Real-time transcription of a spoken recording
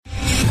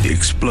The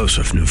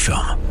explosive new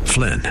film,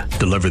 Flynn,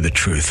 deliver the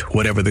truth,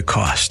 whatever the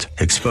cost,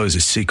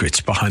 exposes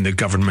secrets behind the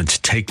government's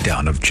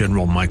takedown of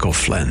General Michael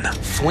Flynn.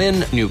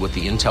 Flynn knew what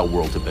the intel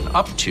world had been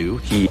up to.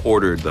 He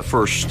ordered the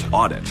first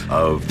audit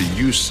of the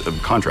use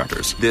of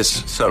contractors.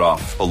 This set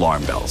off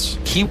alarm bells.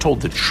 He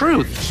told the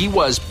truth. He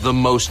was the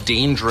most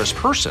dangerous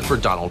person for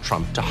Donald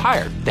Trump to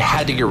hire. They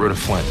had to get rid of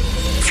Flynn.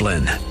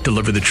 Flynn,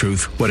 deliver the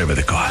truth, whatever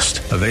the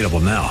cost. Available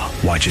now.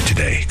 Watch it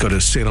today. Go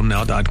to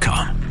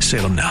salemnow.com.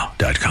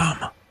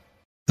 salemnow.com.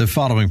 The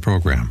following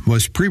program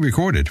was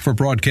pre-recorded for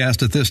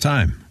broadcast at this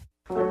time.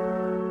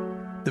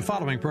 The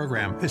following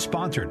program is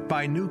sponsored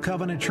by New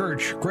Covenant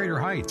Church, Greater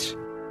Heights.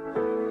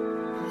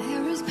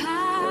 There is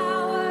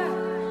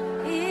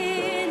power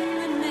in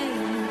the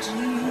name of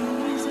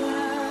Jesus.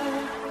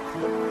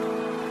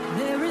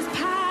 There is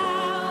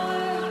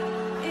power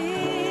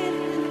in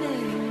the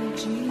name of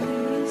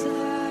Jesus.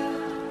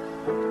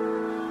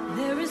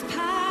 There is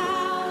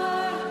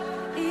power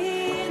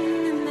in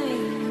the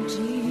name of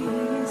Jesus.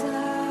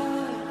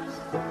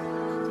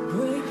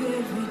 Break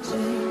every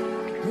chain,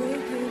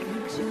 break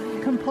every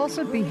chain.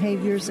 Compulsive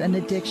behaviors and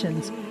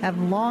addictions have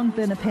long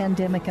been a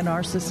pandemic in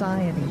our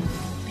society.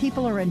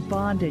 People are in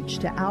bondage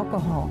to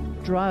alcohol,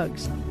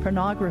 drugs,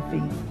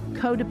 pornography,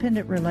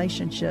 codependent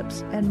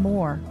relationships, and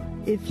more.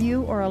 If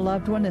you or a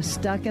loved one is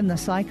stuck in the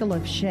cycle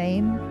of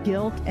shame,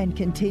 guilt, and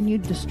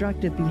continued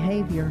destructive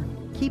behavior,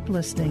 keep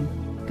listening.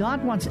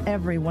 God wants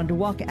everyone to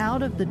walk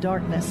out of the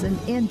darkness and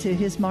into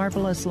His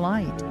marvelous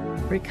light.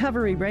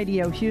 Recovery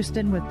Radio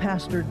Houston with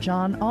Pastor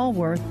John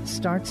Allworth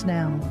starts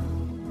now.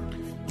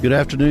 Good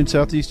afternoon,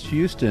 Southeast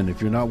Houston.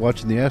 If you're not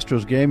watching the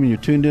Astros game and you're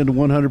tuned in to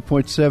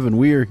 100.7,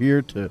 we are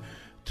here to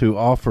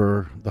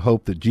offer the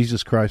hope that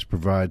Jesus Christ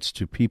provides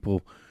to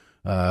people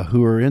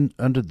who are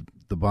under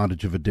the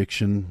bondage of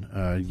addiction.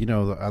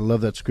 I love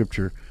that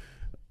scripture,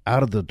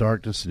 out of the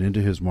darkness and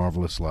into His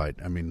marvelous light.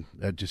 I mean,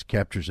 that just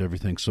captures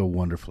everything so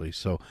wonderfully.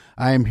 So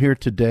I am here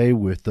today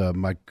with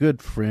my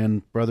good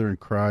friend, brother in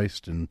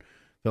Christ, and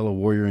fellow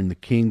warrior in the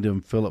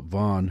kingdom, Philip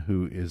Vaughn,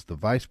 who is the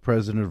Vice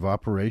President of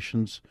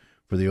Operations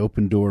for the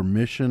Open Door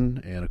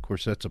Mission. And, of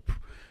course, that's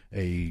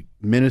a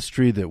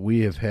ministry that we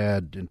have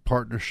had in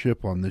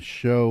partnership on this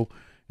show,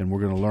 and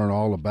we're going to learn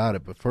all about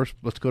it. But first,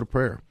 let's go to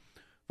prayer.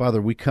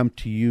 Father, we come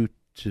to you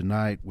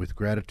tonight with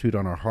gratitude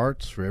on our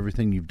hearts for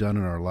everything you've done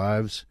in our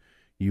lives.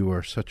 You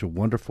are such a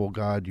wonderful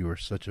God. You are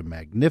such a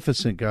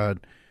magnificent God.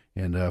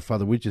 And,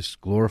 Father, we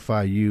just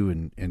glorify you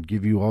and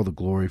give you all the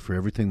glory for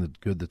everything that's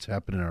good that's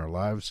happened in our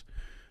lives.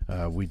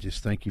 We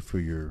just thank you for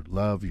your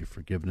love, your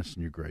forgiveness,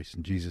 and your grace.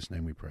 In Jesus'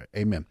 name we pray.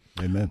 Amen.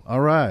 Amen.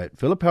 All right.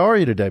 Philip, how are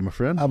you today, my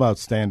friend? I'm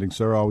outstanding,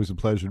 sir. Always a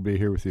pleasure to be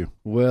here with you.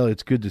 Well,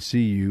 it's good to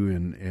see you,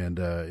 and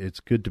it's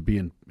good to be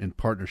in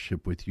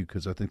partnership with you,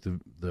 because I think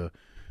the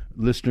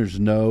listeners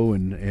know,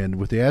 and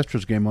with the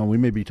Astros game on, we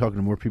may be talking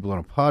to more people on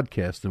a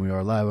podcast than we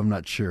are live. I'm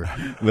not sure.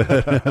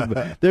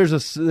 but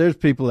there's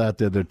people out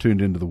there that are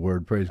tuned into the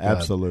Word. Praise God.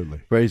 Absolutely.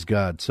 Praise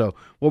God. So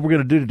what we're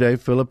going to do today,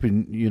 Philip,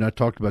 and you and I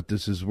talked about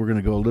this, is we're going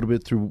to go a little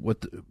bit through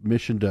what the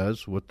mission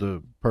does, what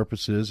the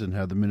purpose is, and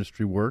how the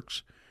ministry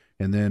works,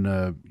 and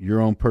then your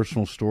own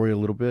personal story a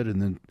little bit,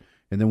 and then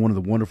one of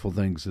the wonderful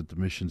things that the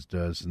missions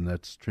does, and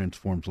that's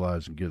transforms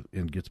lives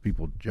and gets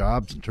people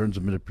jobs and turns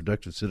them into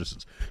productive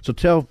citizens. So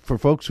tell, for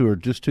folks who are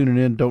just tuning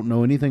in, don't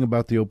know anything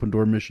about the Open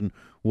Door Mission,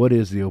 what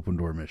is the Open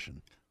Door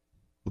Mission?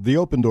 Well, the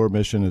Open Door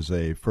Mission is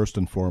first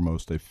and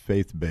foremost a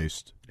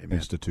faith-based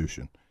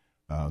institution.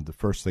 The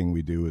first thing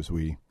we do is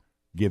we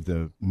give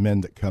the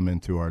men that come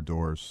into our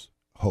doors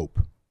hope,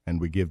 and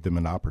we give them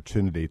an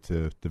opportunity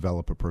to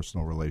develop a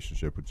personal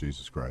relationship with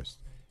Jesus Christ.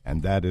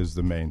 And that is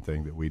the main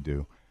thing that we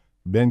do.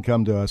 Men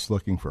come to us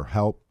looking for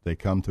help. They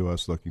come to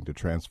us looking to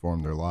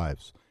transform their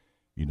lives.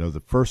 The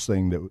first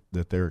thing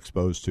that they're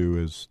exposed to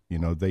is,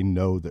 they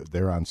know that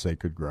they're on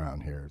sacred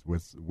ground here.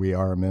 We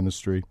are a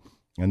ministry,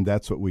 and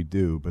that's what we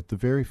do. But the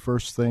very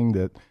first thing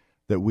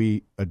that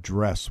we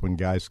address when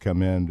guys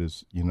come in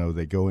is,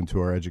 they go into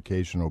our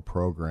educational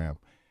program.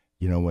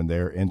 When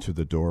they're into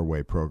the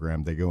Doorway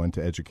program, they go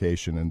into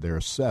education and they're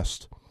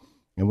assessed.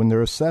 And when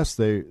they're assessed,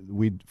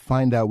 we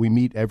find out we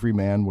meet every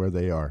man where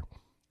they are.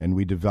 And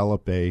we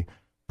develop a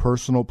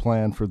personal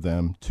plan for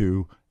them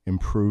to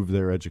improve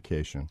their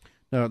education.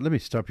 Now, let me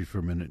stop you for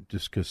a minute,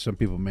 just because some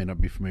people may not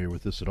be familiar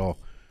with this at all.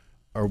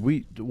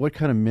 What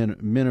kind of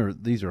men are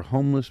these? Are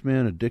homeless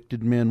men,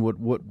 addicted men?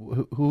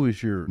 Who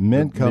is your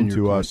men come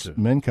to us?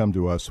 Men come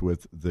to us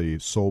with the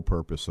sole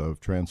purpose of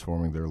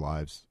transforming their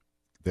lives.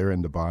 They're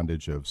in the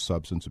bondage of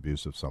substance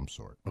abuse of some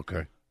sort.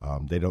 Okay,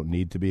 they don't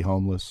need to be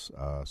homeless.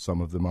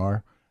 Some of them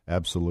are,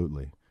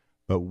 absolutely.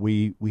 But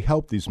we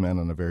help these men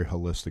on a very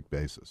holistic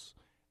basis.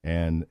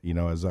 And,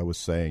 as I was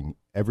saying,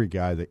 every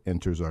guy that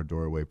enters our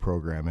Doorway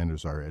program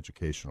enters our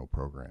educational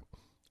program.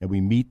 And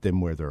we meet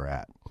them where they're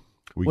at.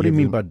 What do you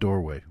mean by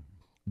Doorway?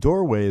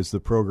 Doorway is the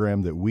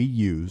program that we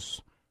use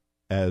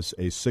as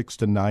a 6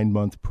 to 9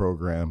 month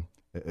program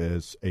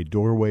as a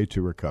doorway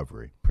to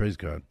recovery. Praise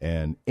God.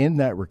 And in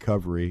that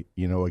recovery,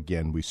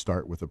 again, we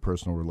start with a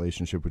personal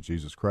relationship with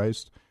Jesus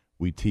Christ.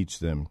 We teach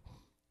them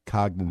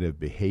cognitive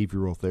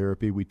behavioral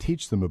therapy. We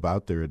teach them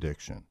about their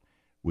addiction.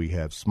 We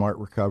have Smart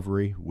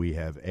Recovery. We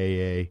have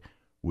AA.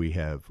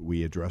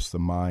 We address the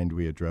mind.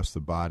 We address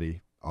the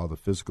body, all the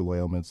physical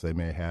ailments they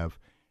may have.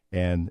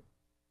 And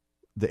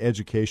the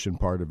education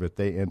part of it,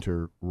 they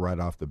enter right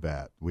off the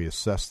bat. We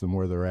assess them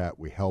where they're at.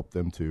 We help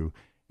them to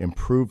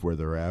improve where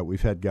they're at.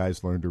 We've had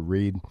guys learn to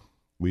read.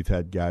 We've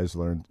had guys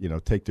learn,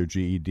 take their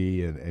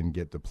GED and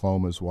get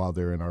diplomas while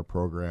they're in our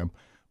program.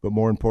 But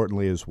more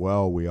importantly as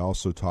well, we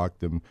also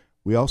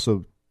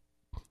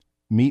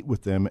meet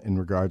with them in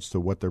regards to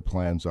what their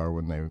plans are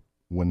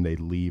when they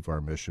leave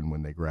our mission,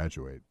 when they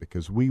graduate,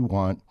 because we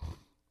want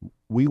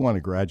to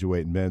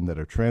graduate men that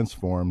are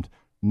transformed,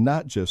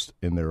 not just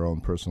in their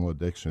own personal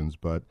addictions,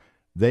 but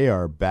they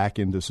are back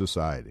into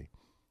society.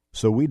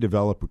 So we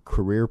develop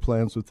career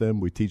plans with them.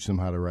 We teach them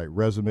how to write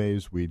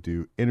resumes. We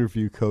do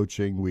interview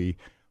coaching.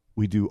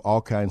 We do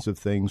all kinds of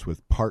things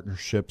with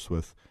partnerships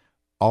with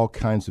all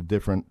kinds of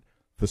different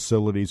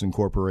facilities and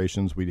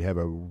corporations. We have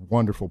a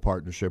wonderful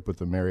partnership with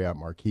the Marriott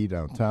Marquis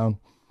downtown,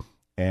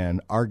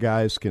 and our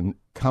guys can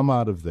come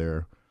out of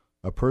there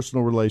a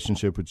personal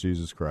relationship with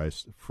Jesus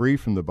Christ, free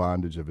from the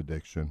bondage of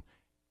addiction,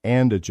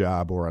 and a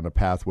job or on a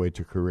pathway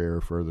to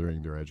career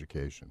furthering their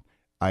education.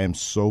 I am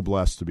so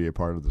blessed to be a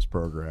part of this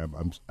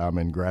program. I'm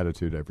in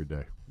gratitude every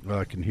day. Well,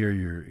 I can hear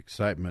your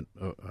excitement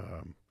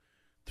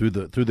through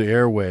the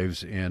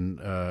airwaves, and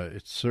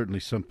it's certainly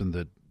something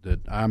that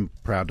I'm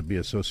proud to be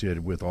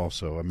associated with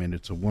also. I mean,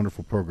 it's a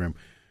wonderful program.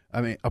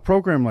 I mean, a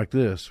program like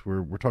this,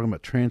 where we're talking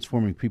about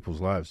transforming people's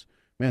lives,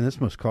 man,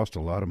 this must cost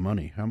a lot of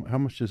money. How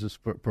much does this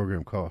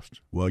program cost?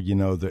 Well,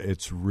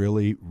 it's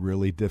really,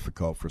 really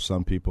difficult for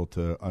some people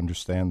to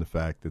understand the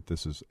fact that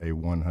this is a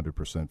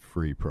 100%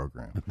 free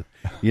program.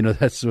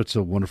 That's what's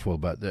so wonderful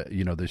about that.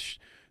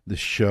 This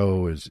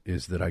show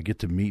is that I get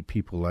to meet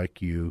people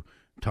like you,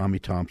 Tommy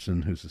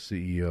Thompson, who's the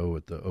CEO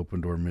at the Open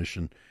Door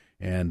Mission,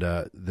 and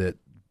that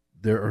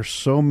there are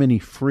so many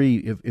free.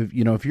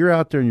 If you're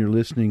out there and you're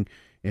listening,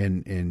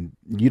 and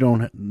you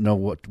don't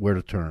know where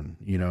to turn.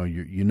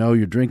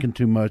 You're drinking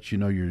too much.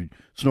 You're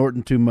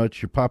snorting too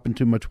much. You're popping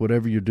too much.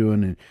 Whatever you're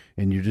doing,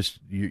 and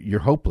you're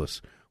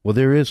hopeless. Well,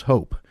 there is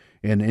hope,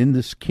 and in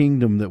this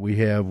kingdom that we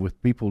have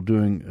with people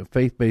doing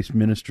faith-based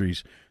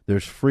ministries,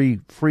 there's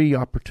free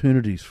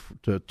opportunities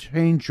to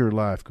change your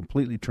life,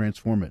 completely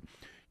transform it.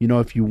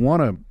 If you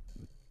want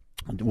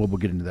to, we'll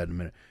get into that in a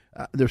minute.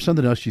 There's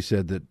something else you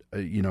said that,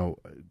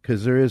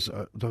 because there is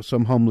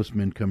some homeless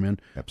men come in.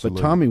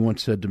 Absolutely. But Tommy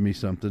once said to me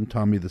something,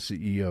 Tommy, the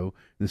CEO,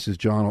 this is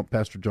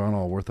Pastor John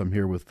Allworth. I'm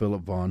here with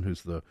Philip Vaughn,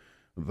 who's the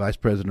Vice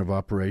President of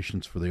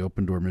Operations for the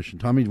Open Door Mission.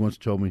 Tommy once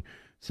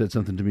said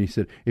something to me. He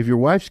said, if your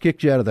wife's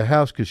kicked you out of the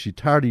house because she's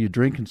tired of you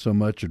drinking so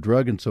much or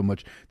drugging so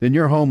much, then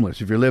you're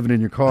homeless if you're living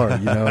in your car,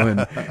 and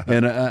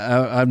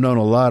I've known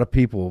a lot of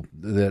people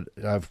that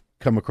I've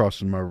come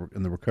across in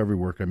the recovery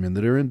work I'm in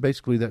that are in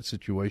basically that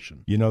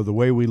situation. The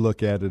way we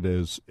look at it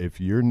is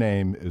if your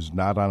name is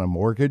not on a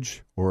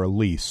mortgage or a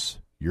lease,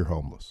 you're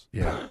homeless.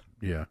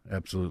 Yeah,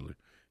 absolutely.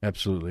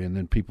 And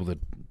then people that,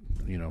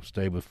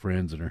 stay with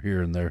friends and are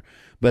here and there.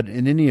 But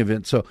in any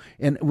event,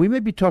 and we may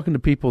be talking to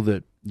people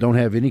that don't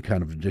have any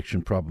kind of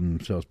addiction problem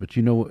themselves, but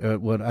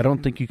what? I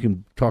don't think you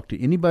can talk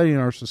to anybody in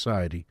our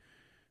society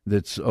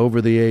that's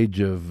over the age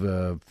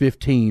of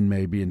 15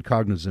 maybe and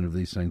cognizant of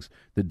these things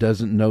that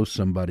doesn't know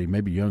somebody,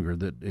 maybe younger,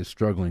 that is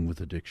struggling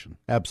with addiction.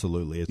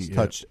 Absolutely. It's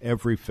touched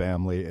every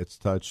family. It's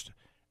touched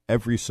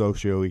every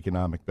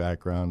socioeconomic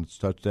background. It's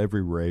touched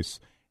every race.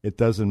 It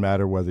doesn't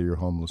matter whether you're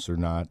homeless or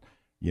not.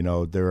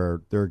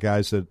 There are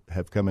guys that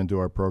have come into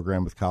our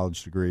program with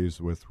college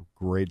degrees with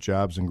great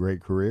jobs and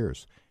great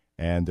careers.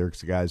 And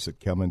there's guys that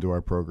come into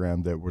our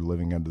program that were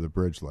living under the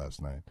bridge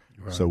last night.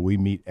 Right. So we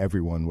meet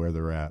everyone where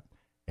they're at.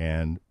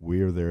 And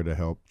we are there to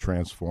help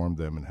transform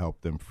them and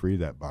help them free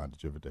that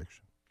bondage of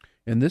addiction.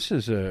 And this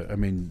is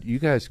you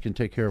guys can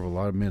take care of a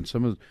lot of men.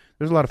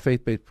 There's a lot of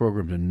faith-based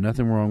programs, and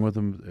nothing wrong with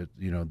them.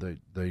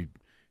 They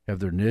have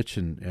their niche,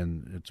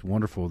 and it's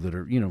wonderful that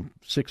are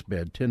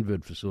 6-bed,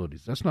 10-bed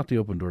facilities. That's not the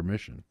Open Door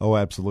Mission. Oh,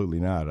 absolutely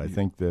not. I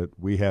think that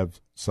we have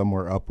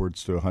somewhere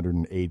upwards to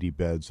 180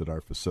 beds at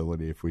our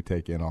facility if we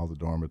take in all the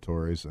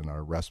dormitories and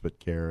our respite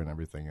care and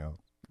everything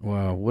else.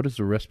 Wow, what is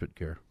the respite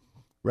care?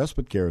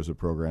 Respite care is a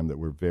program that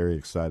we're very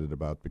excited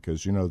about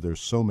because there's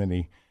so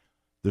many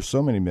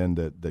men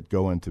that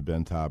go into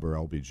Ben Taub or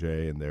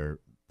LBJ and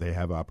they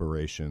have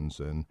operations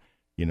and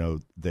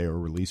they are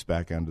released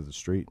back onto the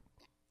street,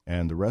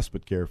 and the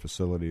respite care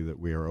facility that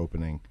we are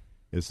opening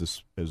is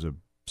a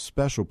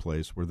special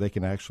place where they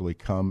can actually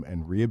come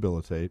and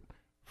rehabilitate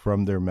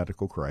from their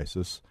medical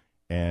crisis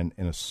and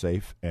in a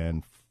safe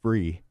and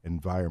free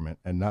environment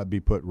and not be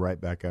put right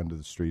back onto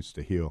the streets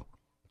to heal.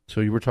 So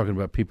you were talking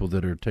about people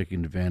that are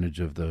taking advantage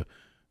of the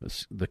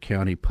the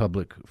county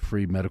public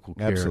free medical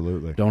care.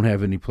 Absolutely. Don't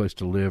have any place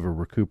to live or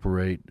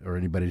recuperate or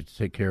anybody to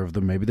take care of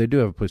them. Maybe they do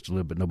have a place to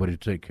live, but nobody to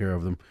take care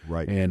of them.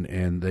 Right.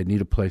 And they need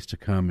a place to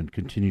come and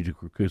continue to,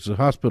 because the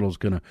hospital's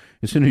going to,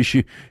 as soon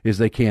as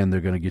they can,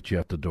 they're going to get you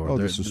out the door. Oh,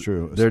 this is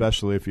true,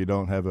 especially if you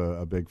don't have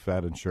a big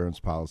fat insurance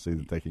policy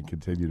that they can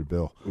continue to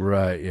bill.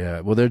 Right,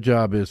 yeah. Well, their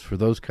job is for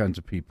those kinds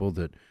of people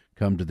that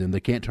come to them. They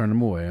can't turn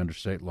them away under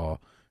state law.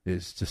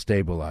 Is to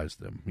stabilize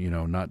them,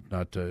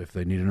 not to, if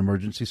they need an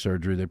emergency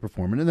surgery, they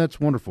perform it, and that's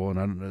wonderful. And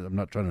I'm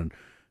not trying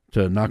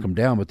to knock them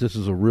down, but this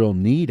is a real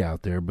need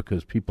out there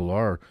because people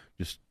are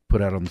just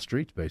put out on the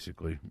streets,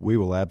 basically. We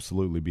will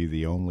absolutely be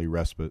the only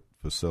respite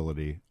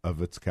facility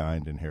of its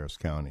kind in Harris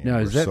County. Now,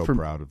 and is we're that so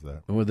proud of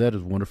that. Well, that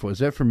is wonderful. Is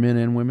that for men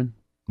and women?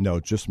 No,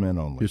 just men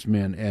only. Just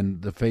men,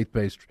 and the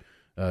faith-based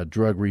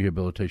drug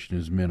rehabilitation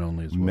is men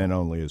only as well. Men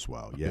only as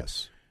well. Okay.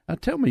 Yes. Now,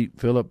 tell me,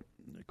 Philip.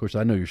 Of course,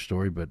 I know your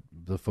story, but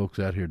the folks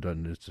out here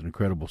it's an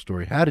incredible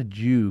story. How did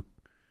you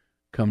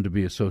come to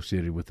be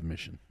associated with the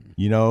mission?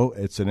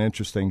 It's an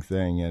interesting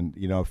thing.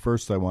 And,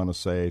 first I want to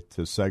say,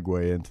 to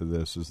segue into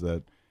this, is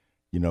that,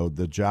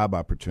 the job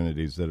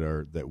opportunities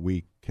that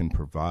we can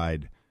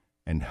provide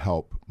and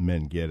help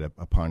men get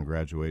upon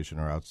graduation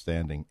are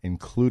outstanding,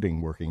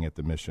 including working at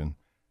the mission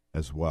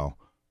as well.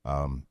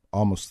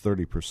 Almost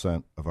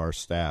 30% of our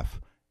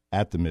staff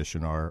at the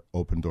mission are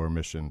Open Door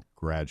Mission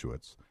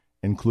graduates,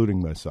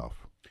 including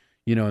myself.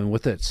 And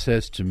what that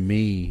says to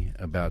me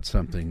about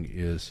something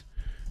is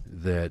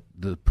that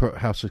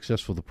how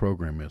successful the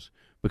program is.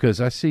 Because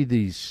I see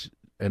these,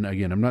 and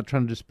again, I'm not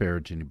trying to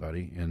disparage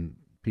anybody, and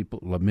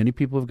many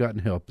people have gotten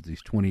help at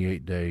these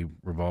 28-day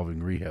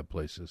revolving rehab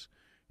places,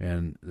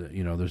 and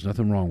there's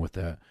nothing wrong with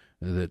that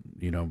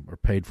are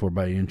paid for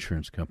by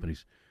insurance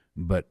companies.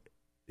 But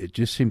it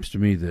just seems to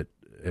me that,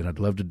 and I'd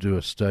love to do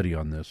a study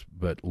on this,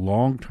 but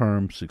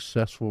long-term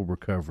successful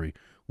recovery,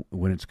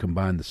 when it's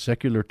combined, the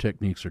secular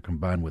techniques are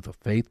combined with a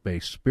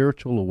faith-based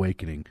spiritual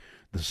awakening,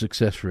 the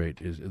success rate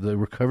is the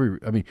recovery.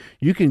 I mean,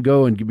 you can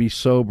go and be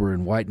sober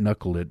and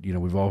white-knuckle it.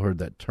 We've all heard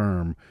that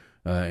term,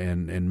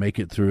 and make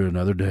it through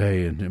another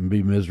day and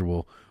be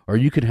miserable. Or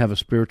you can have a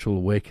spiritual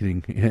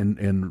awakening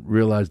and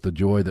realize the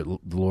joy that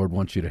the Lord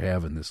wants you to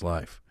have in this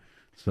life.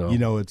 So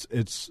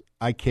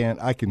I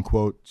can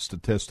quote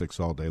statistics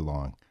all day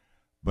long,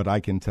 but I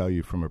can tell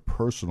you from a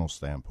personal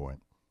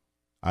standpoint,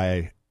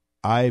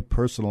 I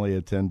personally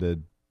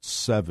attended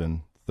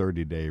 7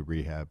 30-day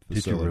rehab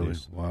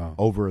facilities. Did you really? Wow.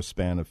 Over a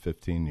span of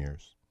 15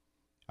 years.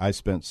 I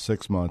spent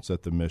 6 months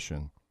at the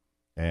mission,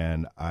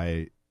 and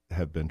I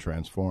have been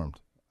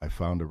transformed. I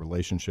found a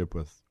relationship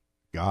with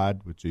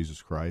God, with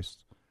Jesus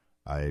Christ.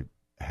 I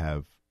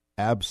have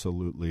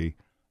absolutely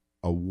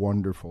a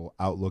wonderful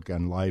outlook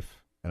on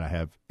life, and I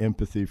have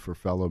empathy for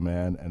fellow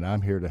man, and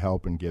I'm here to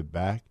help and give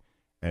back,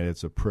 and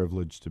it's a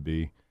privilege to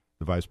be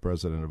the Vice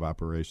President of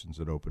Operations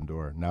at Open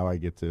Door. Now I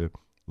get to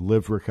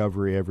live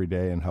recovery every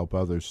day and help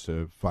others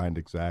to find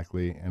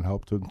exactly and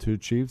help them to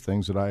achieve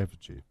things that I have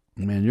achieved.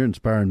 Man, you're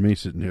inspiring me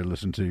sitting here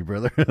listening to you,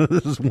 brother.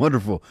 This is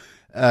wonderful.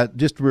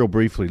 Just real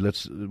briefly,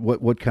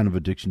 what kind of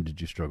addiction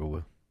did you struggle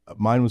with?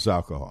 Mine was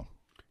alcohol.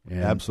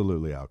 And,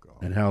 absolutely alcohol.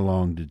 And how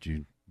long did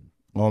you?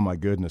 Oh, my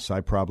goodness.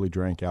 I probably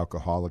drank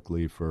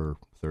alcoholically for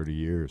 30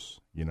 years,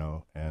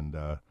 and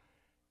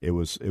it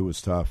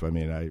was tough. I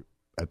mean,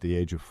 at the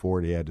age of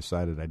 40, I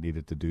decided I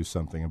needed to do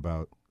something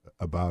about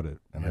it,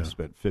 and I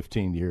spent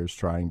 15 years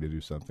trying to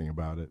do something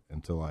about it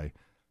until I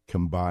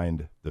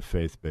combined the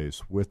faith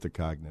base with the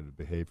cognitive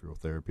behavioral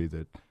therapy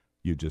that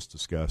you just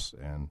discussed,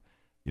 and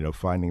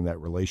finding that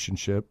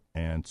relationship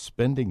and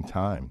spending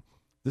time.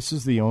 This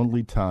is the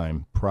only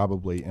time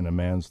probably in a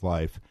man's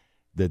life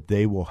that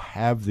they will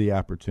have the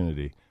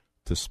opportunity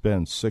to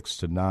spend 6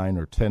 to 9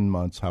 or 10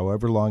 months,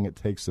 however long it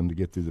takes them to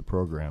get through the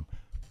program,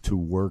 to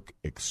work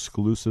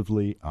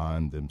exclusively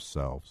on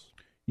themselves.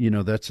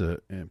 That's an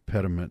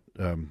impediment.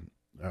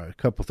 A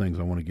couple things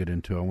I want to get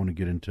into. I want to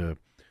get into,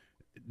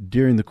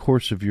 during the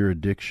course of your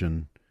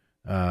addiction,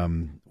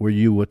 were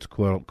you what's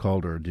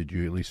called, or did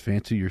you at least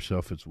fancy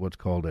yourself as what's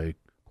called a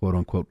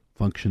quote-unquote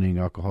functioning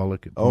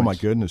alcoholic? Oh, my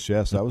goodness,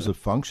 yes. I was a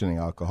functioning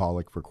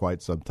alcoholic for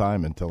quite some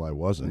time until I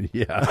wasn't.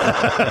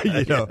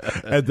 Yeah.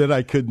 And then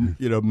I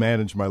couldn't,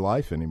 manage my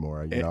life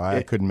anymore.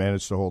 I couldn't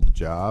manage to hold a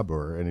job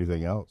or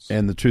anything else.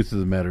 And the truth of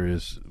the matter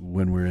is,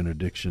 when we're in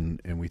addiction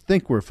and we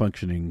think we're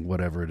functioning,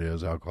 whatever it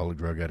is, alcoholic,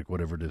 drug addict,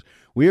 whatever it is,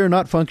 we are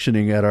not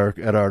functioning at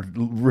our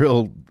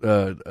real,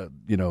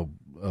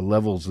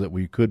 levels that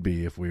we could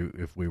be if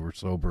we were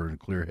sober and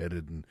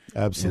clear-headed and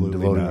absolutely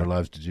and devoting not. our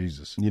lives to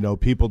Jesus.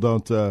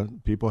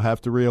 People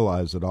have to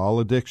realize that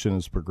all addiction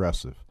is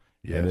progressive.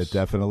 Yes. And it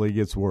definitely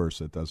gets worse.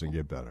 It doesn't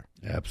get better.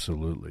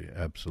 Absolutely.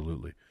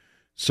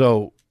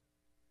 So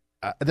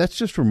that's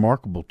just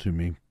remarkable to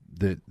me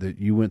that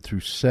you went through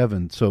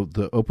 7. So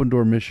the Open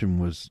Door Mission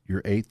was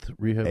your 8th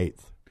rehab?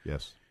 8th,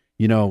 yes.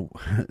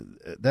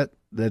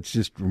 That's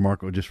just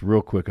remarkable. Just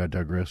real quick, I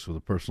digress with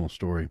a personal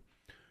story.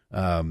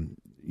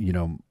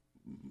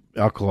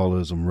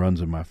 Alcoholism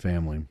runs in my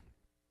family.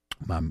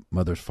 My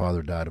mother's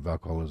father died of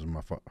alcoholism.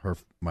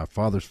 My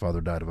father's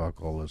father died of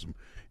alcoholism.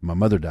 My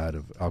mother died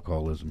of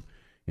alcoholism,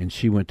 and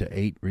she went to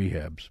 8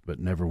 rehabs, but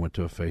never went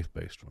to a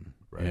faith-based one.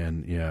 Right.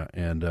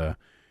 And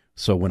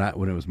so when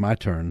it was my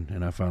turn,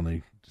 and I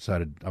finally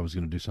decided I was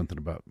going to do something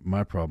about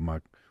my problem,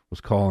 I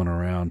was calling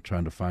around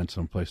trying to find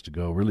some place to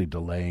go, really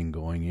delaying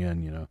going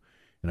in,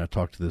 And I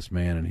talked to this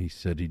man, and he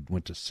said he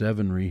went to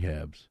 7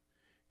 rehabs,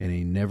 and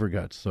he never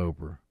got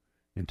sober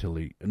until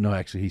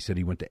he said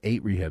he went to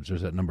 8 rehabs.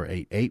 There's that number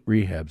 8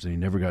 rehabs, and he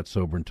never got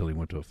sober until he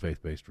went to a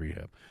faith-based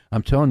rehab.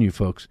 I'm telling you,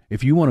 folks,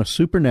 if you want a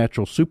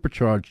supernatural,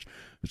 supercharged,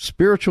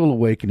 spiritual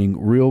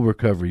awakening, real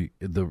recovery,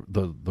 the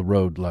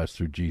road lies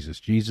through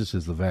Jesus. Jesus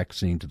is the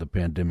vaccine to the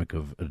pandemic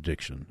of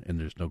addiction, and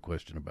there's no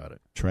question about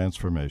it.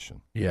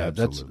 Transformation. Yeah,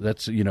 Absolutely.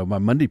 that's my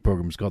Monday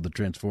program is called The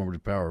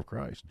Transformative Power of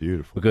Christ.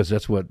 Beautiful. Because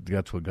that's what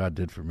God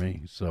did for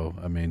me. So,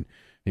 I mean,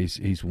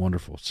 he's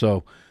wonderful.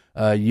 So,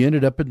 you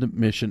ended up in the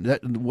mission.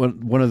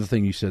 One other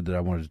thing you said that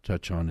I wanted to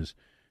touch on is,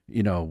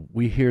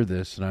 we hear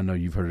this, and I know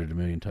you've heard it a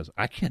million times.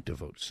 I can't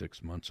devote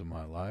 6 months of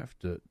my life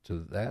to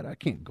that. I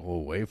can't go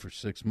away for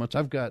 6 months.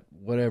 I've got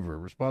whatever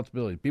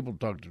responsibility, people to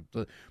talk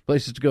to,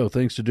 places to go,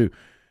 things to do.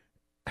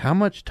 How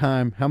much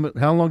time?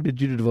 How long did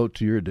you devote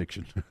to your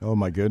addiction? Oh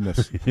my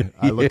goodness!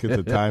 I look at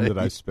the time that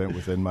I spent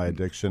within my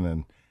addiction,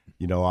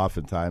 and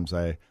oftentimes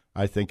I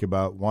think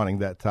about wanting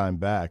that time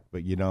back.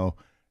 But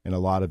in a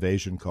lot of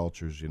Asian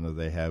cultures,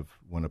 they have,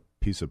 when a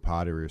piece of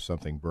pottery or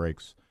something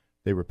breaks,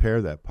 they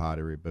repair that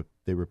pottery, but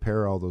they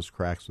repair all those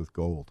cracks with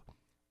gold,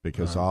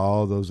 because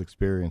all those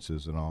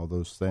experiences and all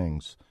those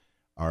things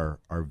are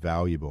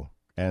valuable.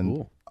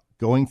 And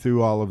going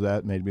through all of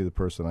that made me the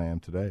person I am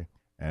today,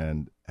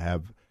 and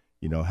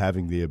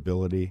having the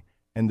ability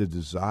and the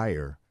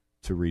desire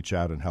to reach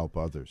out and help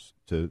others,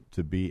 to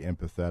be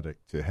empathetic,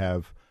 to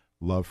have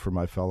love for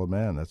my fellow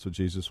man. That's what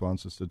Jesus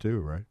wants us to do,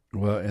 right?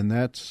 Well, and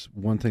that's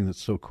one thing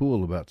that's so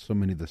cool about so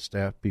many of the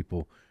staff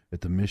people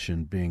at the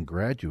mission being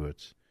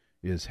graduates,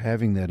 is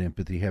having that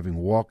empathy, having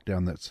walked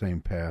down that same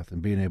path,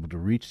 and being able to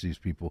reach these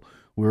people.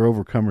 We're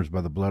overcomers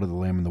by the blood of the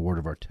Lamb and the word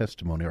of our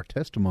testimony. Our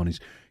testimonies,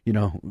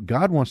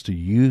 God wants to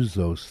use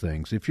those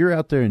things. If you're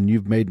out there and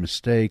you've made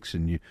mistakes,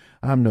 and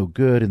I'm no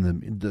good,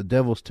 and the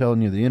devil's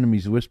telling you, the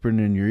enemy's whispering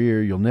in your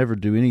ear, you'll never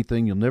do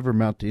anything, you'll never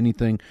amount to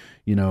anything,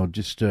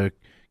 just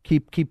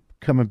keep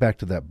coming back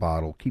to that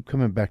bottle, keep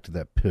coming back to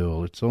that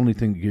pill. It's the only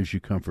thing that gives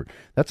you comfort.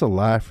 That's a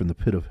lie from the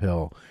pit of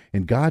hell.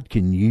 And God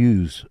can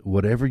use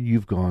whatever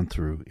you've gone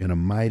through in a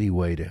mighty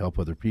way to help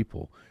other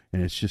people.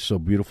 And it's just so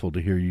beautiful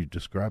to hear you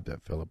describe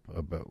that, Philip.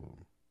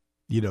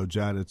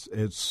 John,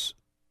 it's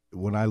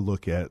when I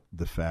look at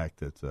the fact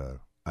that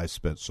I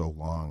spent so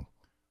long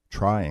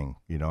trying,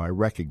 I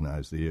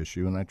recognize the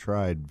issue, and I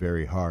tried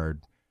very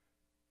hard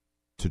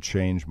to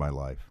change my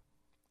life,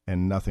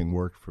 and nothing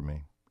worked for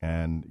me.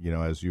 And,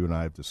 as you and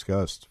I have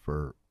discussed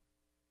for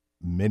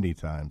many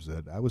times,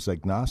 that I was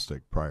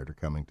agnostic prior to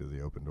coming to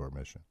the Open Door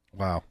Mission.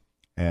 Wow.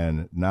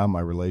 And now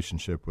my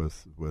relationship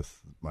with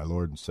my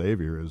Lord and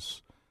Savior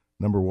is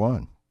number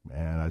one.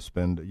 And I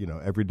spend,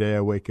 every day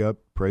I wake up,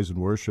 praise and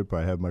worship.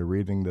 I have my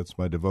reading. That's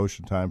my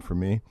devotion time for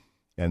me.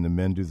 And the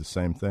men do the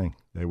same thing.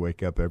 They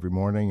wake up every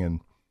morning, and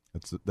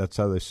that's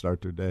how they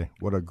start their day.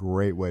 What a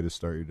great way to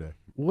start your day.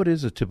 What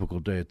is a typical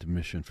day at the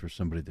mission for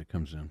somebody that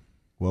comes in?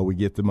 Well, we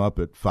get them up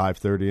at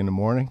 5:30 in the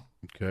morning,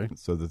 okay,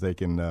 so that they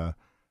can,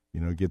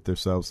 get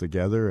themselves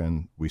together,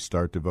 and we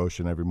start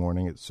devotion every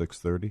morning at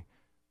 6:30.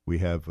 We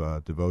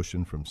have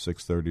devotion from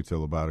 6:30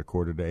 till about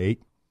 7:45,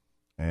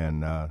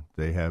 and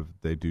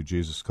they do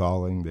Jesus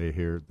Calling. They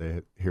hear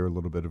a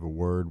little bit of a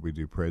word. We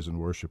do praise and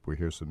worship. We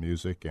hear some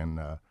music, and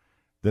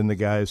then the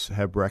guys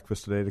have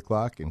breakfast at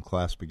 8:00, and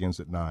class begins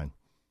at 9:00,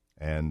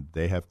 and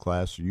they have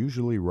class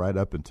usually right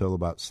up until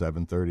about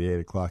 7:30,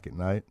 8:00 at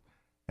night.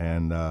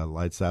 And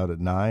lights out at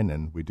 9,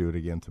 and we do it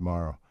again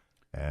tomorrow.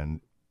 And,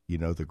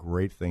 the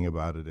great thing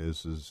about it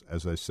is,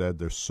 as I said,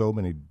 there's so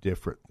many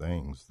different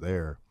things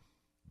there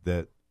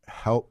that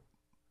help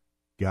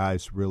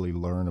guys really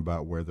learn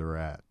about where they're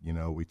at.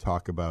 We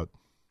talk about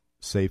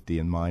safety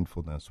and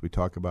mindfulness. We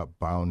talk about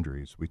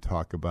boundaries. We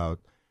talk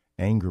about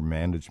anger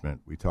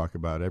management. We talk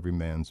about every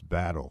man's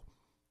battle.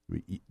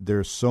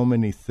 There's so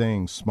many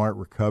things, smart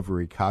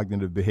recovery,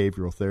 cognitive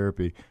behavioral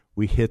therapy.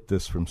 We hit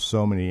this from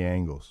so many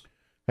angles.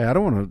 Hey, I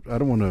don't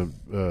want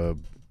to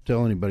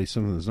tell anybody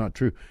something that's not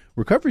true.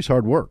 Recovery's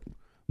hard work.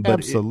 But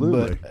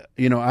absolutely.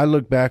 I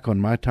look back on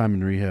my time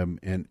in rehab,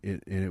 and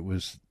it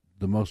was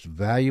the most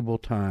valuable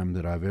time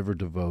that I've ever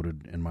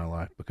devoted in my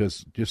life,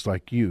 because just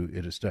like you,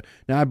 it is.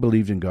 Now, I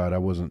believed in God. I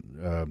wasn't,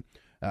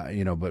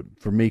 but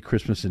for me,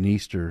 Christmas and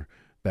Easter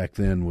back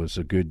then was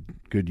a good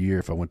year.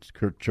 If I went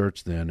to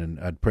church then, and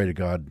I'd pray to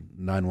God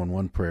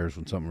 911 prayers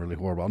when something really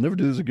horrible. I'll never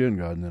do this again,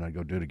 God, and then I'd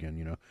go do it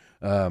again.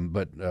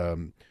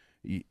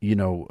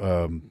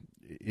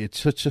 It's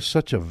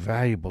such a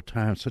valuable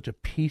time, such a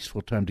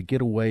peaceful time to get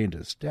away and to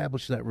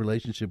establish that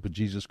relationship with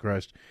Jesus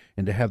Christ,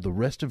 and to have the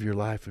rest of your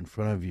life in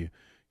front of you,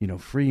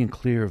 free and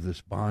clear of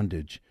this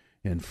bondage.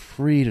 and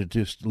free to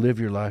just live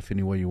your life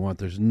any way you want.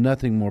 There's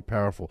nothing more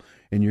powerful.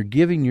 And you're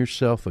giving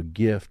yourself a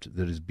gift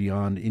that is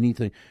beyond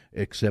anything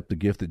except the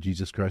gift that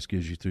Jesus Christ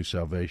gives you through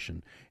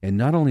salvation. And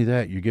not only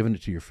that, you're giving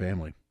it to your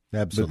family.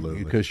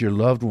 Absolutely. Because your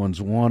loved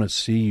ones want to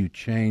see you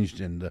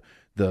changed, and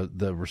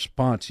the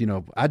response,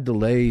 I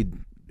delayed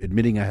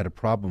admitting I had a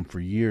problem for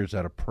years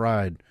out of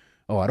pride.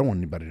 Oh, I don't want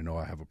anybody to know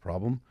I have a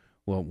problem.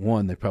 Well,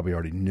 one, they probably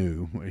already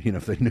knew,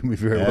 if they knew me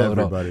very well at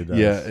all. Everybody does.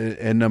 Yeah,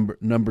 and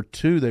number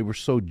two, they were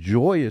so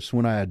joyous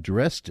when I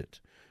addressed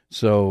it.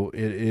 So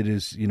it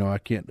is, I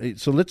can't.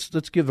 So let's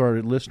give our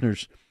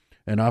listeners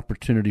an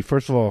opportunity.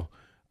 First of all,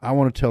 I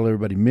want to tell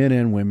everybody, men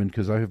and women,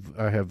 because I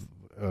have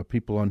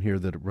people on here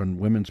that run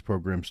women's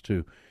programs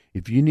too.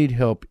 If you need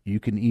help, you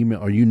can email,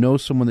 or you know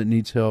someone that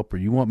needs help, or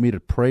you want me to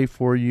pray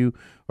for you,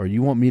 or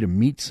you want me to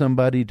meet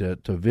somebody to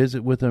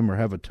visit with them, or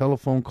have a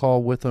telephone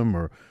call with them,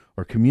 or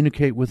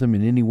communicate with them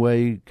in any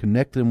way,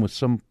 connect them with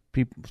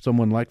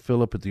someone like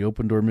Philip at the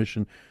Open Door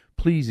Mission,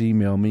 please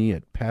email me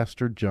at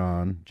Pastor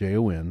John,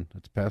 Jon,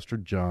 that's Pastor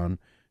John,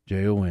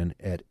 Jon,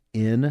 at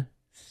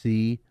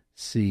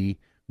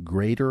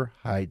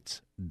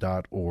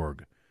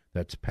nccgreaterheights.org.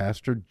 That's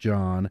Pastor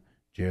John,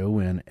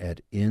 Jon, at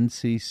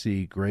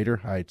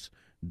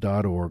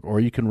nccgreaterheights.org. Or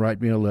you can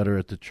write me a letter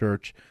at the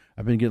church.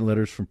 I've been getting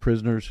letters from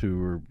prisoners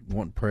who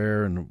want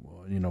prayer and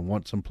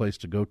want some place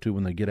to go to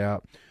when they get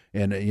out.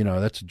 And,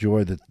 that's a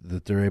joy that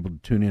they're able to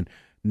tune in.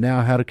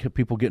 Now, how do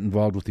people get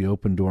involved with the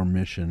Open Door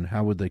Mission?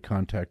 How would they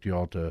contact you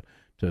all to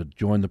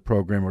join the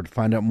program, or to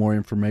find out more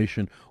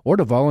information, or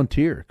to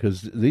volunteer?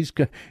 Because these,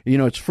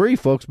 it's free,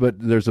 folks, but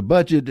there's a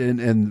budget,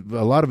 and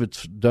a lot of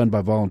it's done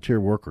by volunteer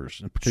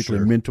workers, and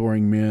particularly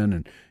mentoring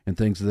men and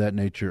things of that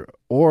nature.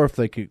 Or if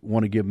they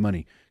want to give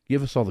money,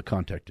 give us all the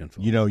contact info.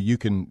 You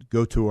can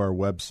go to our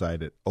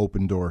website at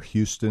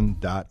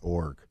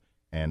opendoorhouston.org,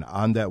 and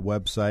on that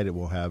website it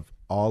will have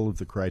all of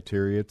the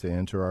criteria to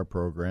enter our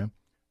program.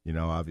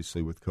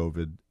 Obviously with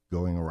COVID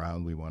going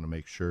around, we want to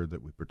make sure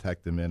that we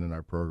protect the men in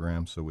our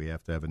program, so we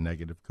have to have a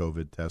negative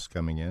COVID test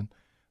coming in.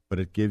 But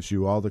it gives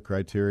you all the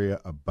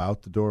criteria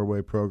about the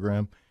Doorway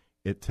program.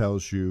 It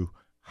tells you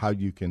how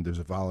you can, there's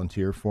a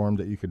volunteer form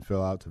that you can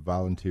fill out to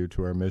volunteer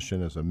to our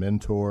mission as a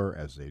mentor,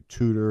 as a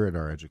tutor in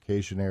our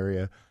education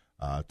area,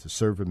 to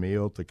serve a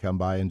meal, to come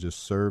by and just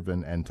serve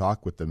and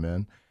talk with the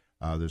men.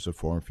 There's a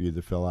form for you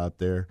to fill out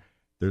there.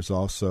 There's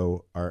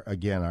also our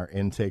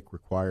intake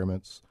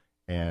requirements,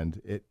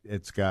 and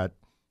it's got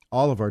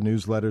all of our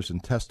newsletters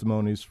and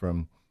testimonies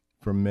from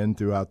men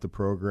throughout the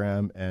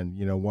program. And,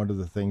 one of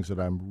the things that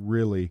I'm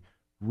really,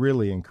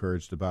 really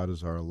encouraged about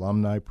is our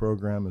alumni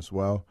program as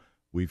well.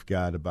 We've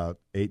got about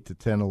 8 to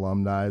 10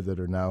 alumni that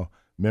are now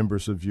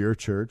members of your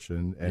church,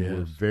 and yes.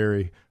 We're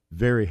very,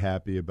 very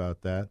happy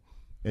about that.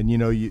 And,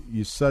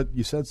 you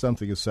said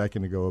something a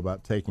second ago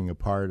about taking a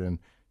part, and,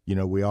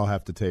 we all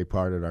have to take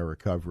part in our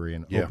recovery,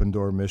 and Open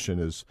Door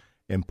Mission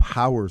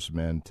empowers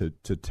men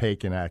to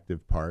take an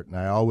active part. And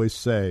I always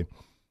say,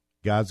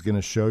 God's going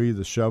to show you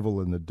the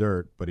shovel in the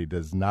dirt, but he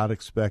does not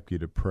expect you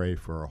to pray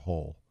for a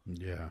hole.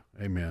 Yeah,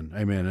 amen.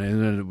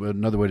 And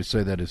another way to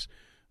say that is,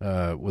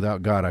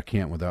 without God, I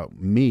can't. Without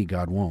me,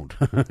 God won't.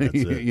 That's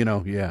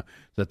it.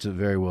 That's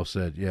very well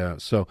said. Yeah.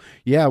 So,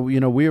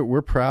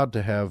 we're proud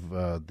to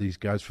have these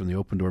guys from the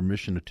Open Door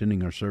Mission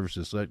attending our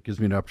services. So that gives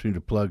me an opportunity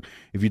to plug.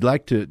 If you'd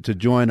like to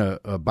join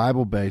a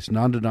Bible-based,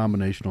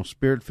 non-denominational,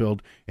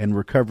 Spirit-filled, and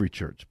recovery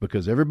church,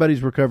 because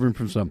everybody's recovering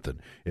from something.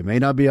 It may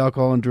not be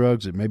alcohol and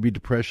drugs. It may be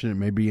depression. It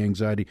may be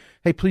anxiety.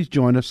 Hey, please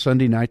join us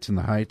Sunday nights in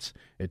the Heights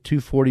at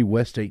 240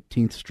 West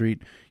 18th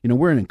Street.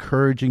 We're an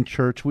encouraging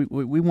church. We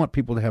want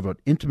people to have an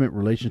intimate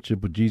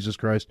relationship with Jesus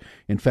Christ.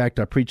 In fact,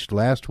 I preached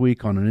last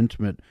week on an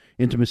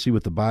intimacy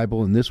with the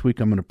Bible, and this week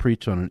I'm going to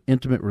preach on an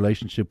intimate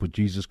relationship with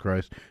Jesus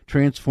Christ,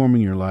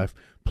 transforming your life.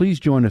 Please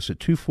join us at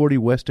 240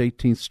 West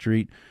 18th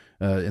Street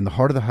in the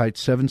heart of the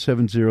Heights,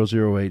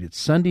 77008. It's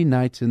Sunday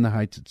nights in the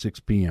Heights at 6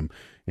 p.m.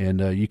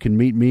 And you can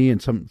meet me,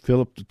 and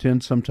Philip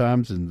attends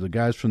sometimes, and the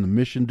guys from the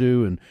mission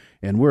do,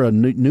 and we're a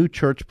new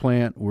church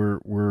plant. We're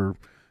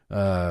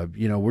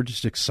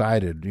just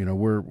excited.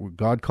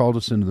 God called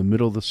us into the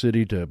middle of the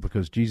city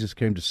because Jesus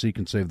came to seek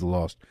and save the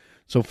lost.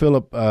 So,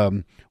 Philip,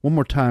 one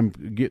more time,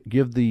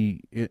 give the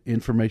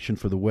information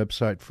for the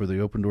website for the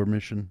Open Door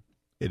Mission.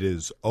 It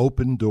is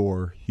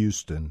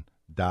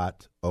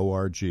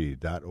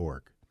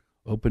opendoorhouston.org.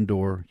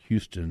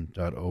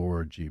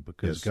 opendoorhouston.org,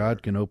 because yes,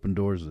 God can open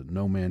doors that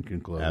no man can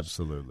close.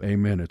 Absolutely.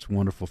 Amen. It's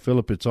wonderful.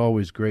 Philip, it's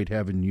always great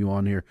having you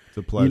on here. It's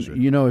a pleasure.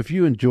 If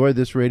you enjoy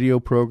this radio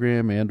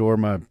program and or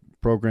my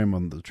program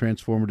on the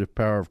transformative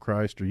power of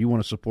Christ, or you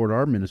want to support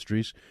our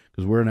ministries,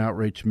 because we're an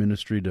outreach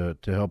ministry to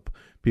help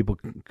people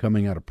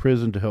coming out of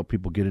prison, to help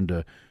people get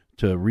into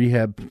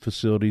rehab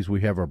facilities. We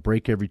have our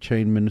Break Every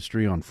Chain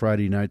ministry on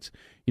Friday nights.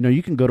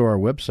 You can go to our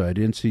website,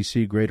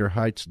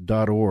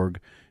 nccgreaterheights.org.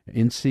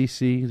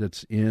 NCC,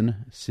 that's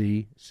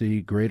NCC,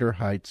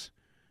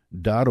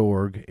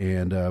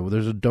 and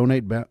there's a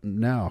donate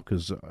now,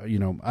 because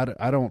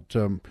I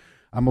don't.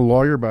 I'm a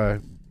lawyer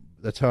by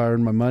That's how I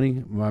earn my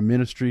money. My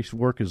ministry's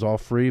work is all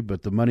free,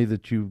 but the money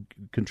that you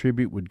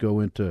contribute would go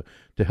into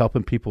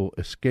helping people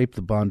escape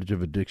the bondage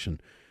of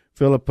addiction.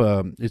 Philip,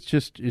 it's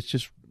just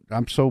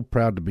I'm so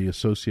proud to be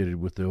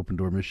associated with the Open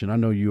Door Mission. I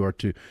know you are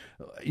too.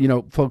 You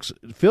know, folks,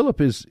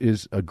 Philip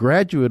is a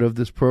graduate of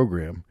this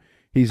program.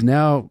 He's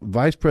now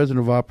Vice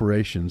President of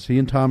Operations. He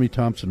and Tommy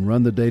Thompson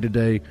run the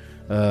day-to-day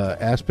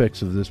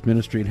aspects of this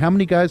ministry. And how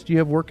many guys do you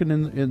have working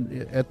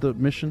at the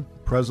mission?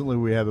 Presently,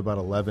 we have about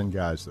 11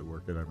 guys that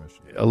work at our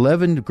mission.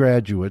 11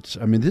 graduates.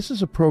 I mean, this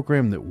is a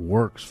program that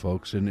works,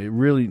 folks, and it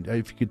really,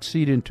 if you could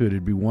seed into it,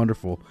 it'd be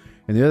wonderful.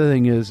 And the other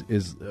thing is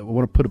I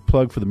want to put a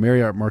plug for the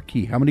Marriott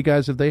Marquis. How many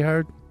guys have they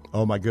hired?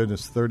 Oh, my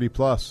goodness, 30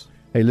 plus.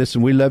 Hey,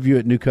 listen, we love you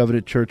at New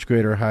Covenant Church,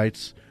 Greater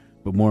Heights,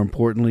 but more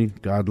importantly,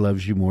 God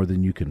loves you more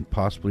than you can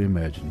possibly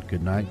imagine.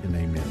 Good night and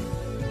amen.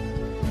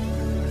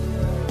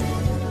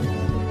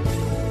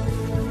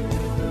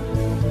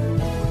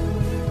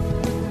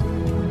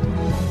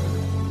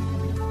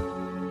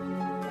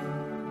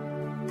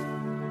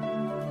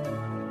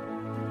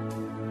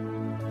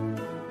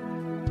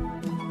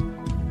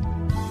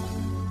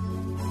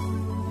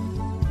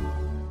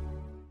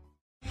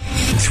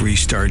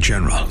 Three-star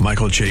General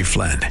Michael J.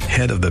 Flynn,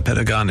 head of the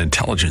Pentagon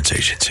Intelligence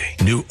Agency,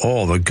 knew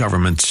all the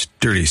government's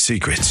dirty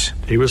secrets.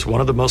 He was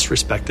one of the most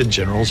respected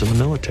generals in the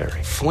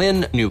military.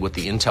 Flynn knew what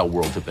the intel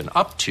world had been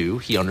up to.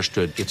 He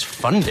understood its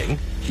funding.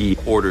 He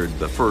ordered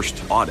the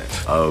first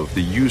audit of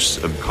the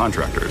use of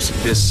contractors.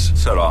 This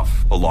set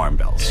off alarm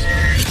bells.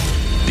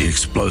 The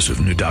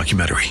explosive new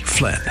documentary,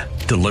 Flynn,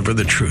 Deliver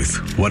the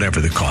Truth, Whatever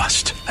the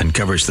Cost,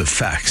 uncovers the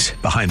facts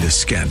behind this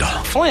scandal.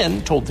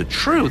 Flynn told the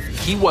truth.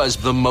 He was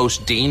the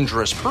most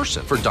dangerous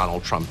person for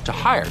Donald Trump to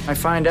hire. I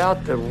find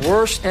out the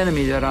worst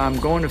enemy that I'm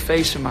going to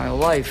face in my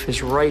life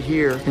is right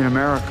here in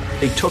America.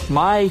 They took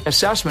my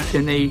assessment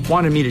and they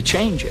wanted me to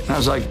change it. And I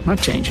was like, I'm not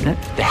changing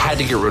it. They had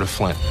to get rid of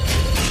Flynn.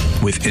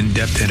 With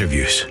in-depth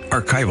interviews,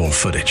 archival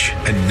footage,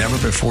 and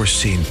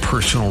never-before-seen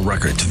personal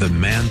records of the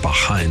man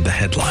behind the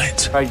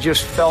headlines. I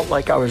just felt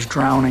like I was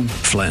drowning.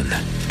 Flynn,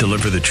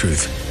 Deliver the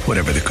Truth,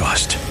 Whatever the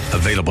Cost.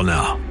 Available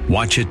now.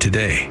 Watch it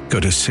today.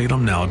 Go to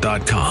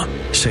salemnow.com.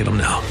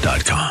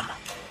 salemnow.com.